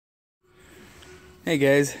Hey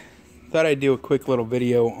guys, thought I'd do a quick little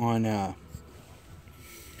video on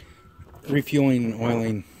refueling and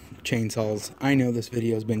oiling chainsaws. I know this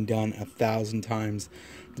video has been done 1,000 times.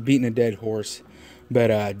 It's beating a dead horse,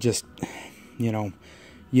 but just, you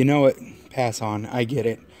know it, pass on. I get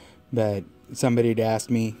it, but somebody had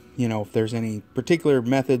asked me, if there's any particular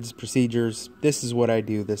methods, procedures. This is what I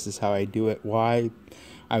do. This is how I do it. Why?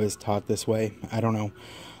 I was taught this way. I don't know.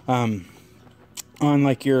 On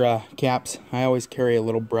like your caps, I always carry a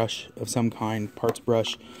little brush of some kind, parts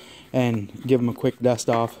brush, and give them a quick dust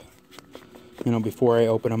off, before I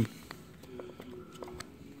open them.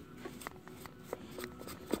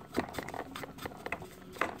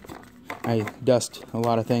 I dust a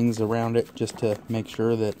lot of things around it just to make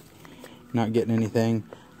sure that I'm not getting anything.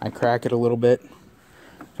 I crack it a little bit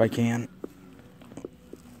if I can.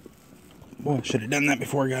 Boy, I should have done that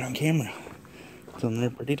before I got on camera. It's on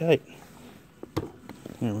there pretty tight.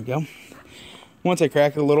 There we go. Once I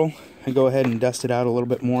crack it a little, I go ahead and dust it out a little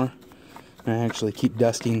bit more. And I actually keep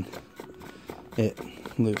dusting it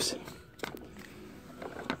loose.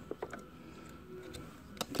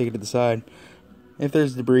 Take it to the side. If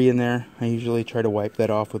there's debris in there, I usually try to wipe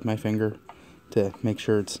that off with my finger to make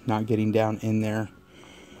sure it's not getting down in there.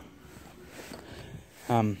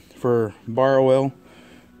 For bar oil,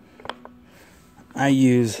 I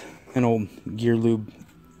use an old gear lube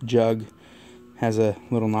jug. Has a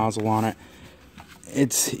little nozzle on it.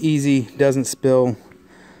 It's easy, doesn't spill.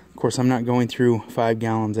 Of course, I'm not going through 5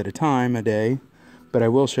 gallons at a time a day, but I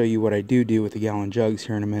will show you what I do with the gallon jugs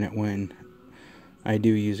here in a minute when I do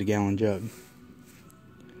use a gallon jug.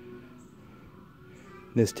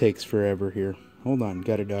 This takes forever here. Hold on,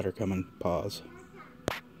 got a daughter coming. Pause.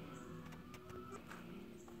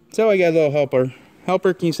 So I got a little helper.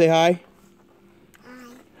 Helper, can you say hi?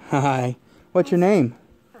 Hi. Hi. What's your name?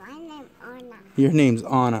 Your name's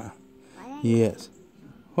Anna. Yes.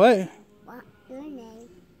 What? What's your name?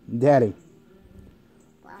 Daddy.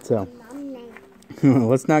 What's your mom's name?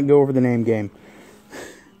 Let's not go over the name game.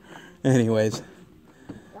 Anyways.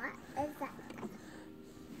 What is that?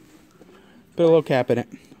 Put a little cap in it.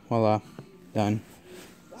 Voila. Done.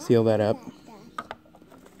 Seal that up.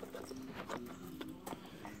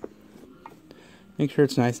 Make sure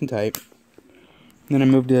it's nice and tight. Then I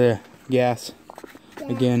move to the gas.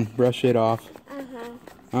 Again, brush it off.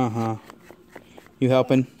 Uh-huh. You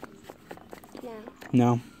helping? No.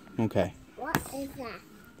 No? Okay. What is that?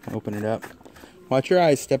 Open it up. Watch your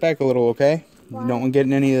eyes. Step back a little, okay? What? You don't want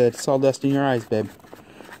getting any of the sawdust in your eyes, babe.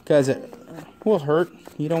 Because it will hurt.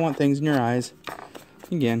 You don't want things in your eyes.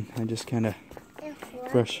 Again, I just kind of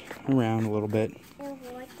brush around a little bit.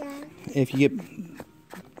 If you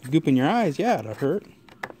get goop in your eyes, yeah, it'll hurt.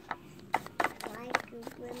 Why goop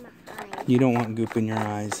in my eyes? You don't want goop in your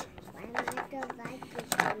eyes.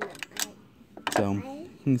 So, you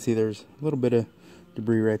can see there's a little bit of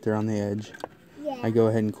debris right there on the edge. Yeah. I go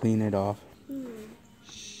ahead and clean it off.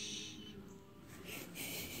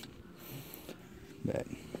 But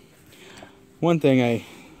one thing I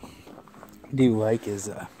do like is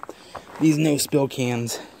these no-spill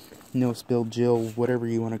cans. No-spill Jill, whatever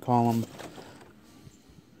you want to call them.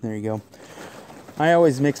 There you go. I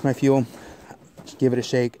always mix my fuel. Just give it a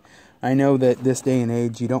shake. I know that this day and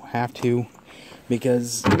age you don't have to,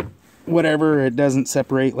 because whatever, it doesn't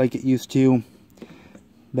separate like it used to,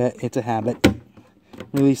 but it's a habit.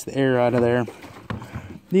 Release the air out of there.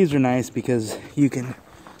 These are nice because you can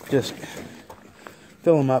just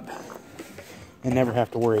fill them up and never have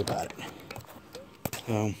to worry about it.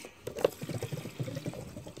 So,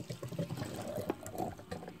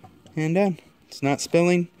 and done. It's not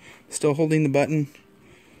spilling, still holding the button.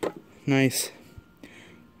 Nice.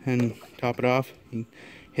 And top it off, and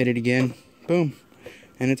hit it again, boom,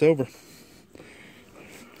 and it's over.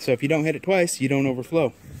 So if you don't hit it twice, you don't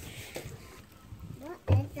overflow.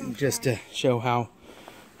 Just to show how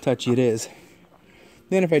touchy it is.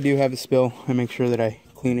 Then if I do have a spill, I make sure that I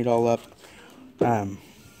clean it all up. I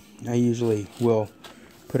usually will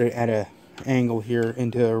put it at an angle here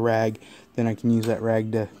into a rag, then I can use that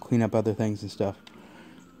rag to clean up other things and stuff.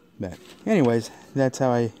 But anyways, that's how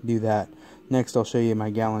I do that. Next I'll show you my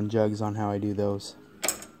gallon jugs on how I do those.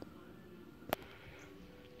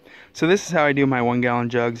 So this is how I do my 1 gallon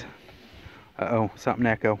jugs. Uh-oh, something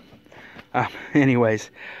echo.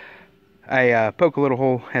 Anyways, I poke a little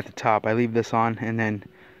hole at the top. I leave this on and then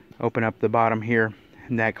open up the bottom here,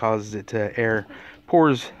 and that causes it to air.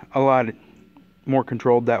 Pours a lot more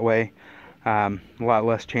controlled that way. A lot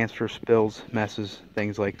less chance for spills, messes,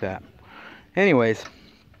 things like that. Anyways,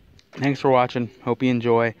 thanks for watching. Hope you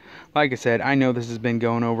enjoy. Like I said, I know this has been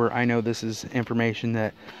going over. I know this is information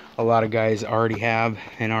that a lot of guys already have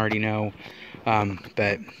and already know.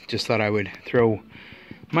 But just thought I would throw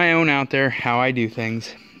my own out there, how I do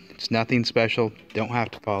things. It's nothing special. Don't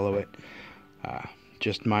have to follow it.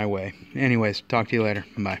 Just my way. Anyways, talk to you later.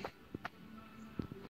 Bye.